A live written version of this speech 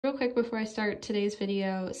Real quick before I start today's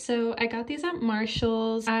video, so I got these at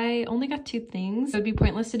Marshall's. I only got 2 things. It would be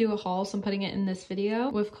pointless to do a haul, so I'm putting it in this video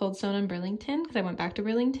with Cold Stone and Burlington because I went back to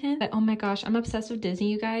Burlington. But oh my gosh, I'm obsessed with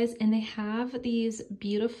Disney, you guys, and they have these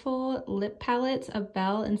beautiful lip palettes of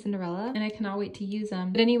Belle and Cinderella, and I cannot wait to use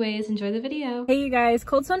them. But anyways, enjoy the video. Hey you guys,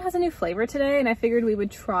 Cold Stone has a new flavor today, and I figured we would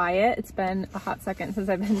try it. It's been a hot second since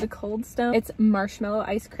I've been to Cold Stone. It's marshmallow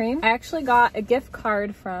ice cream. I actually got a gift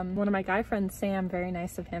card from one of my guy friends, Sam, very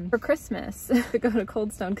nice of him, for Christmas to go to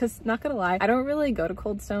Cold Stone, because not gonna lie, I don't really go to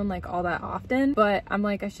Cold Stone like all that often, but I'm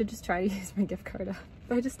like, I should just try to use my gift card up,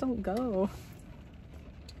 but I just don't go.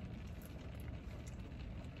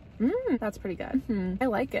 That's pretty good. I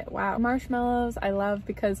like it. Wow. Marshmallows I love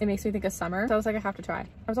because it makes me think of summer, so I was like, I have to try.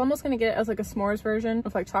 I was almost gonna get it as like a s'mores version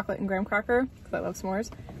with like chocolate and graham cracker because I love s'mores,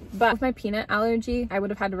 but with my peanut allergy I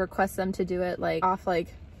would have had to request them to do it like off like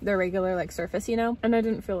their regular like surface, you know, and I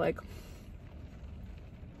didn't feel like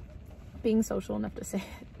being social enough to say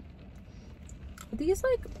it. Are these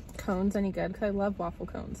like cones any good? Because I love waffle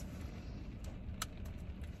cones.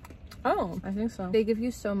 Oh, I think so. They give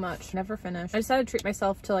you so much. Never finish. I decided to treat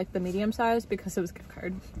myself to like the medium size because it was a gift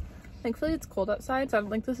card. Thankfully it's cold outside, so I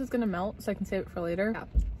don't think this is gonna melt, so I can save it for later. Yeah.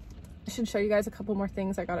 I should show you guys a couple more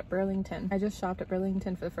things I got at Burlington. I just shopped at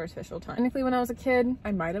Burlington for the first official time. Technically, when I was a kid,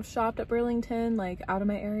 I might have shopped at Burlington, like out of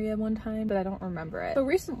my area one time, but I don't remember it. So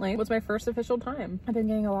recently was my first official time. I've been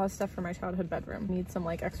getting a lot of stuff for my childhood bedroom. I need some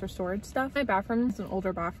like extra storage stuff. My bathroom is an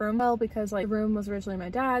older bathroom. Well, because like the room was originally my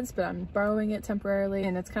dad's, but I'm borrowing it temporarily,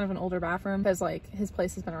 and it's kind of an older bathroom because like his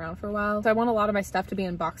place has been around for a while. So I want a lot of my stuff to be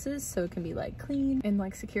in boxes so it can be like clean and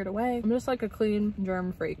like secured away. I'm just like a clean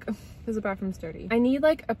germ freak because the bathroom's dirty. I need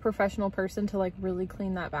like a professional person to like really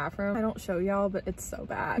clean that bathroom. I don't show y'all, but it's so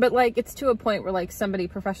bad. But like it's to a point where like somebody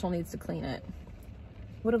professional needs to clean it.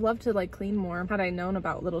 Would have loved to like clean more had I known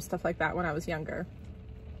about little stuff like that when I was younger.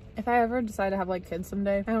 If I ever decide to have like kids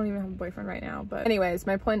someday, I don't even have a boyfriend right now, but anyways,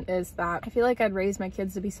 my point is that I feel like I'd raise my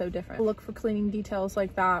kids to be so different. Look for cleaning details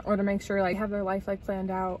like that, or to make sure like have their life like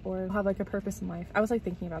planned out, or have like a purpose in life. I was like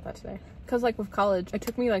thinking about that today because like with college, it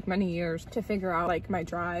took me like many years to figure out like my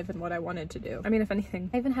drive and what I wanted to do. I mean, if anything,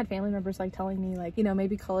 I even had family members like telling me like, you know,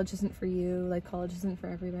 maybe college isn't for you, like college isn't for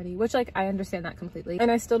everybody, which like I understand that completely,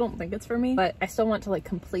 and I still don't think it's for me, but I still want to like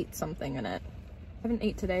complete something in it. I haven't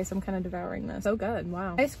ate today, so I'm kind of devouring this. So good.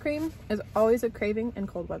 Wow. Ice cream is always a craving in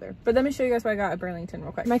cold weather. But let me show you guys what I got at Burlington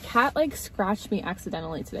real quick. My cat like scratched me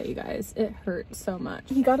accidentally today, you guys. It hurt so much.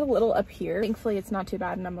 He got a little up here. Thankfully it's not too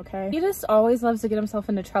bad and I'm okay. He just always loves to get himself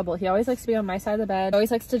into trouble. He always likes to be on my side of the bed. He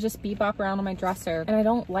always likes to just bebop around on my dresser, and I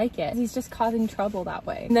don't like it. He's just causing trouble that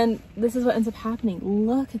way. And then this is what ends up happening.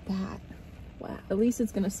 Look at that. Wow. At least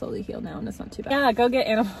it's gonna slowly heal now and it's not too bad. Yeah, go get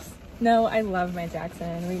animals. No, I love my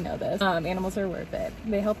Jackson. We know this. Animals are worth it.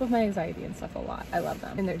 They help with my anxiety and stuff a lot. I love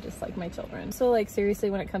them. And they're just like my children. So like seriously,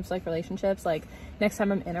 when it comes to like relationships, like next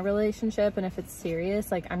time I'm in a relationship and if it's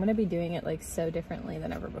serious, like I'm gonna be doing it like so differently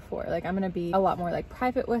than ever before. Like I'm gonna be a lot more like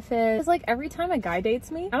private with it. Because like every time a guy dates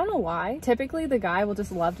me, I don't know why, typically the guy will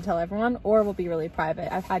just love to tell everyone or will be really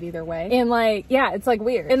private. I've had either way. And like, yeah, it's like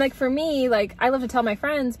weird. And like for me, like I love to tell my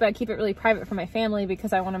friends, but I keep it really private for my family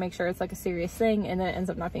because I want to make sure it's like a serious thing, and then it ends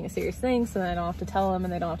up not being a serious thing, so then I don't have to tell them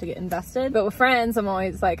and they don't have to get invested. But with friends, I'm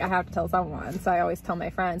always like, I have to tell someone, so I always tell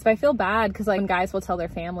my friends. But I feel bad because like when guys will tell their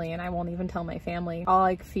family and I won't even tell my family. I'll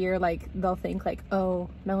like fear like they'll think like, oh,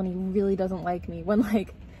 Melanie really doesn't like me, when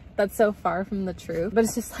like that's so far from the truth. But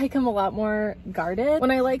it's just like I'm a lot more guarded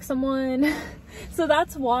when I like someone. So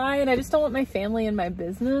that's why, and I just don't want my family in my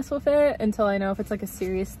business with it until I know if it's like a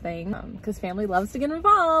serious thing, because family loves to get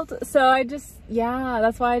involved. So I just, yeah,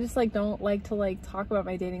 that's why I just like don't like to like talk about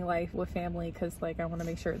my dating life with family, because like I want to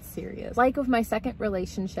make sure it's serious. Like with my second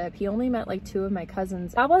relationship, he only met like 2 of my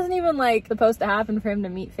cousins. That wasn't even like supposed to happen for him to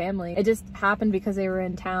meet family. It just happened because they were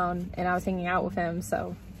in town and I was hanging out with him,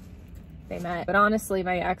 so they met. But honestly,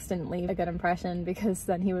 my ex didn't leave a good impression, because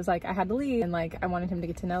then he was like, I had to leave, and like I wanted him to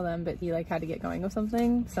get to know them, but he like had to get going with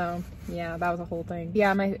something. So yeah, that was a whole thing.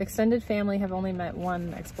 Yeah, my extended family have only met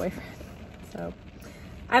 1 ex-boyfriend, so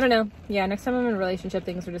I don't know. Yeah, next time I'm in a relationship,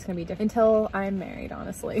 things are just gonna be different until I'm married,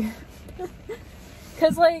 honestly.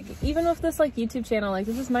 Because like even with this like YouTube channel, like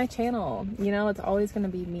this is my channel, you know, it's always gonna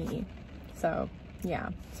be me. So yeah,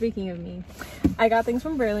 speaking of me, I got things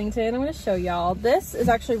from Burlington. I'm going to show y'all. This is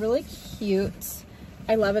actually really cute.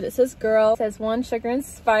 I love it. It says girl. It says 1 sugar and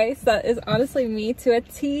spice. That is honestly me to a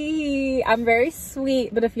T. I'm very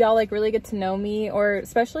sweet, but if y'all like really get to know me, or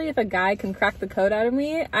especially if a guy can crack the code out of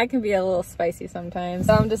me, I can be a little spicy sometimes.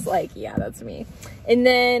 So I'm just like, yeah, that's me. And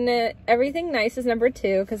then everything nice is number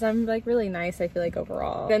 2, because I'm like really nice, I feel like,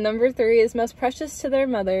 overall. Then number 3 is most precious to their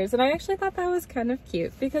mothers. And I actually thought that was kind of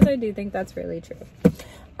cute, because I do think that's really true.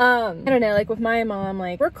 I don't know, like with my mom,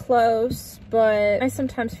 like we're close, but I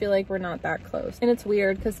sometimes feel like we're not that close. And it's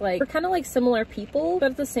weird because like we're kind of like similar people,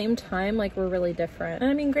 but at the same time, like we're really different. And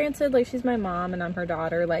I mean, granted, like she's my mom and I'm her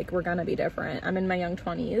daughter, like we're gonna be different. I'm in my young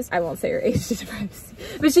 20s. I won't say her age to privacy,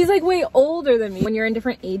 but she's like way older than me. When you're in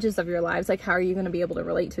different ages of your lives, like how are you gonna be able to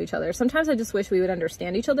relate to each other? Sometimes I just wish we would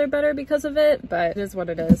understand each other better because of it, but it is what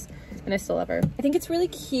it is. And I still love her. I think it's really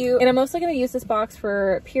cute. And I'm mostly gonna use this box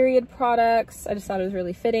for period products. I just thought it was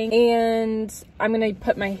really fitting. And I'm gonna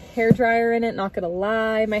put my hair dryer in it, not gonna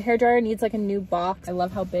lie. My hair dryer needs like a new box. I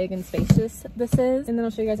love how big and spacious this is. And then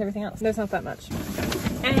I'll show you guys everything else. There's not that much.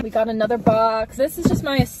 And we got another box. This is just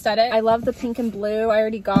my aesthetic. I love the pink and blue. I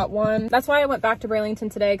already got one. That's why I went back to Burlington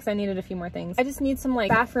today, because I needed a few more things. I just need some like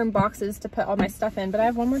bathroom boxes to put all my stuff in, but I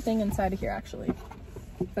have one more thing inside of here actually.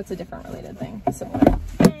 That's a different related thing, similar.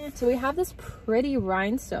 So we have this pretty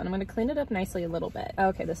rhinestone. I'm going to clean it up nicely a little bit.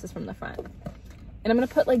 Okay, this is from the front. And I'm going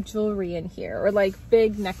to put like jewelry in here, or like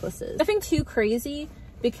big necklaces. Nothing too crazy,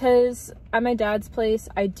 because at my dad's place,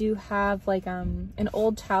 I do have like an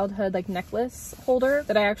old childhood like necklace holder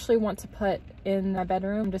that I actually want to put in my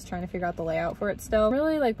bedroom. I'm just trying to figure out the layout for it still. I'm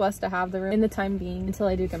really like blessed to have the room in the time being until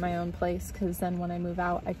I do get my own place, because then when I move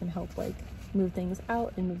out, I can help like move things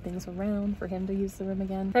out and move things around for him to use the room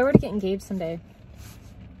again. If I were to get engaged someday,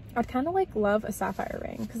 I'd kind of like love a sapphire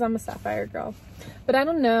ring, because I'm a sapphire girl. But I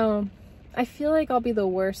don't know. I feel like I'll be the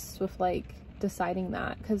worst with like deciding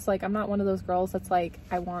that, because like I'm not one of those girls that's like,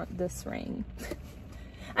 I want this ring.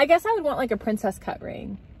 I guess I would want like a princess cut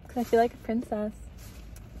ring, because I feel like a princess.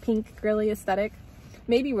 Pink girly aesthetic.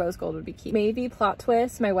 Maybe rose gold would be cute. Maybe plot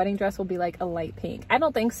twist, my wedding dress will be like a light pink. I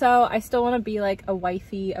don't think so. I still want to be like a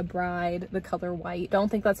wifey, a bride, the color white. Don't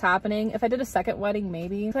think that's happening. If I did a second wedding,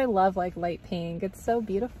 maybe. I love like light pink. It's so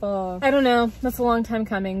beautiful. I don't know. That's a long time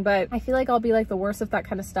coming, but I feel like I'll be like the worst of that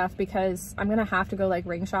kind of stuff, because I'm gonna have to go like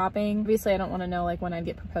ring shopping. Obviously, I don't want to know like when I'd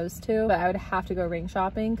get proposed to, but I would have to go ring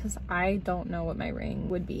shopping, because I don't know what my ring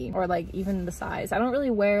would be, or like even the size. I don't really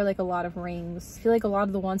wear like a lot of rings. I feel like a lot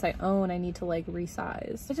of the ones I own, I need to like resize.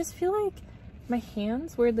 I just feel like my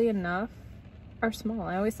hands, weirdly enough, are small.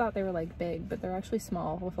 I always thought they were like big, but they're actually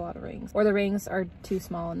small with a lot of rings. Or the rings are too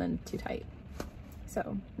small and then too tight.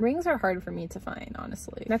 So rings are hard for me to find,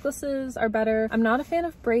 honestly. Necklaces are better. I'm not a fan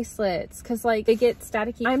of bracelets, because like they get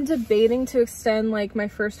staticky. I'm debating to extend like my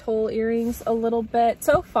first hole earrings a little bit.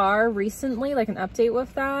 So far recently, like an update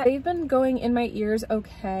with that, they've been going in my ears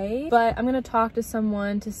okay, but I'm gonna talk to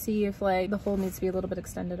someone to see if like the hole needs to be a little bit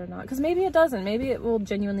extended or not, because maybe it doesn't. Maybe it will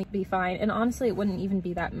genuinely be fine, and honestly it wouldn't even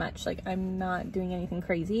be that much. Like I'm not doing anything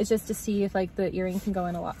crazy. It's just to see if like the earring can go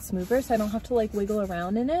in a lot smoother, so I don't have to like wiggle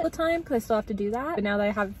around in it all the time, because I still have to do that. But now that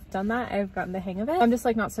I have done that, I've gotten the hang of it. I'm just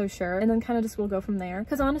like not so sure, and then kind of just will go from there,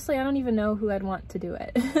 because honestly I don't even know who I'd want to do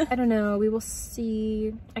it. I don't know. We will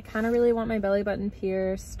see. I kind of really want my belly button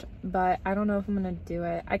pierced, but I don't know if I'm gonna do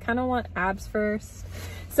it. I kind of want abs first,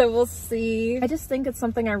 so we'll see. I just think it's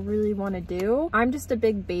something I really want to do. I'm just a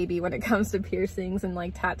big baby when it comes to piercings and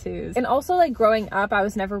like tattoos, and also like growing up I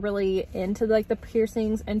was never really into like the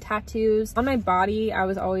piercings and tattoos. On my body I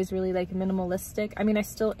was always really like minimalistic. I mean, I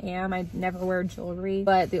still am. I never wear jewelry,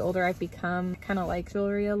 but the older I've become, I kind of like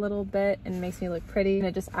jewelry a little bit, and it makes me look pretty, and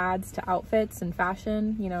it just adds to outfits and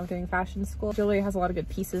fashion, you know, doing fashion school. Jewelry has a lot of good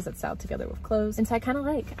pieces that style together with clothes, and so I kind of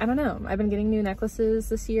like, I don't know, I've been getting new necklaces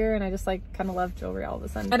this year, and I just like kind of love jewelry all of a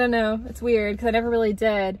sudden. I don't know, it's weird, because I never really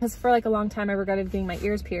did, because for like a long time I regretted getting my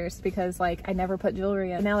ears pierced, because like I never put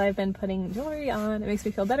jewelry on. Now I've been putting jewelry on, it makes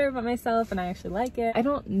me feel better about myself, and I actually like it. I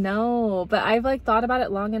don't know, but I've like thought about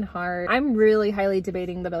it long and hard. I'm really highly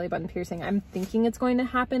debating the belly button piercing. I'm thinking it's going to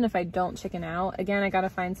happen if I don't chicken out. Again, I gotta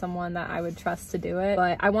find someone that I would trust to do it,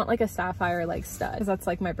 but I want like a sapphire like stud, because that's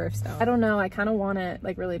like my birthstone. I don't know, I kind of want it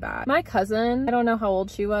like really bad. My cousin, I don't know how old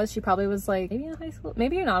she was. She probably was like maybe in high school.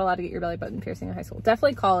 Maybe you're not allowed to get your belly button piercing in high school.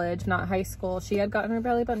 Definitely college, not high school. She had gotten her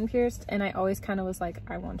belly button pierced, and I always kind of was like,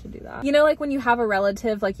 I want to do that. You know, like when you have a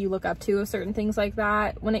relative like you look up to, certain things like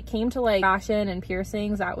that. When it came to like fashion and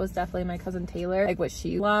piercings, that was definitely my cousin Taylor. Like what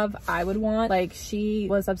she loved, I would want. Like she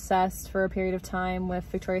was obsessed for a period of time with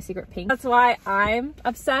Victoria's Secret pink. That's why I'm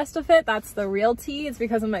obsessed with it. That's the real tea. It's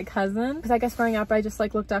because of my cousin. Because I guess growing up, I just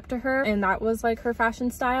like looked up to her and that was like her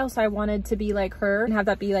fashion style. So I wanted to be like her and have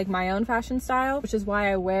that be like my own fashion style, which is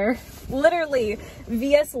why I wear literally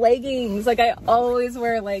VS leggings. Like I always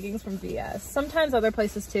wear leggings from VS. Sometimes other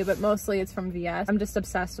places too, but mostly it's from VS. I'm just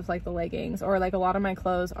obsessed with like the leggings, or like a lot of my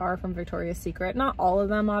clothes are from Victoria's Secret. Not all of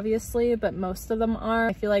them obviously, but most of them are.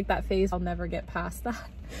 I feel like that phase, I'll never get past that.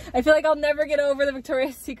 I feel like I'll never get over the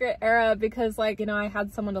Victoria's Secret era because, like, you know, I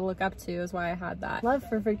had someone to look up to is why I had that love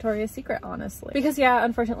for Victoria's Secret, honestly. Because yeah,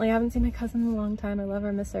 unfortunately I haven't seen my cousin in a long time. I love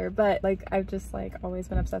her, miss her, but like I've just like always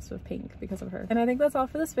been obsessed with pink because of her. And I think that's all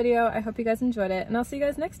for this video. I hope you guys enjoyed it and I'll see you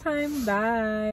guys next time. Bye.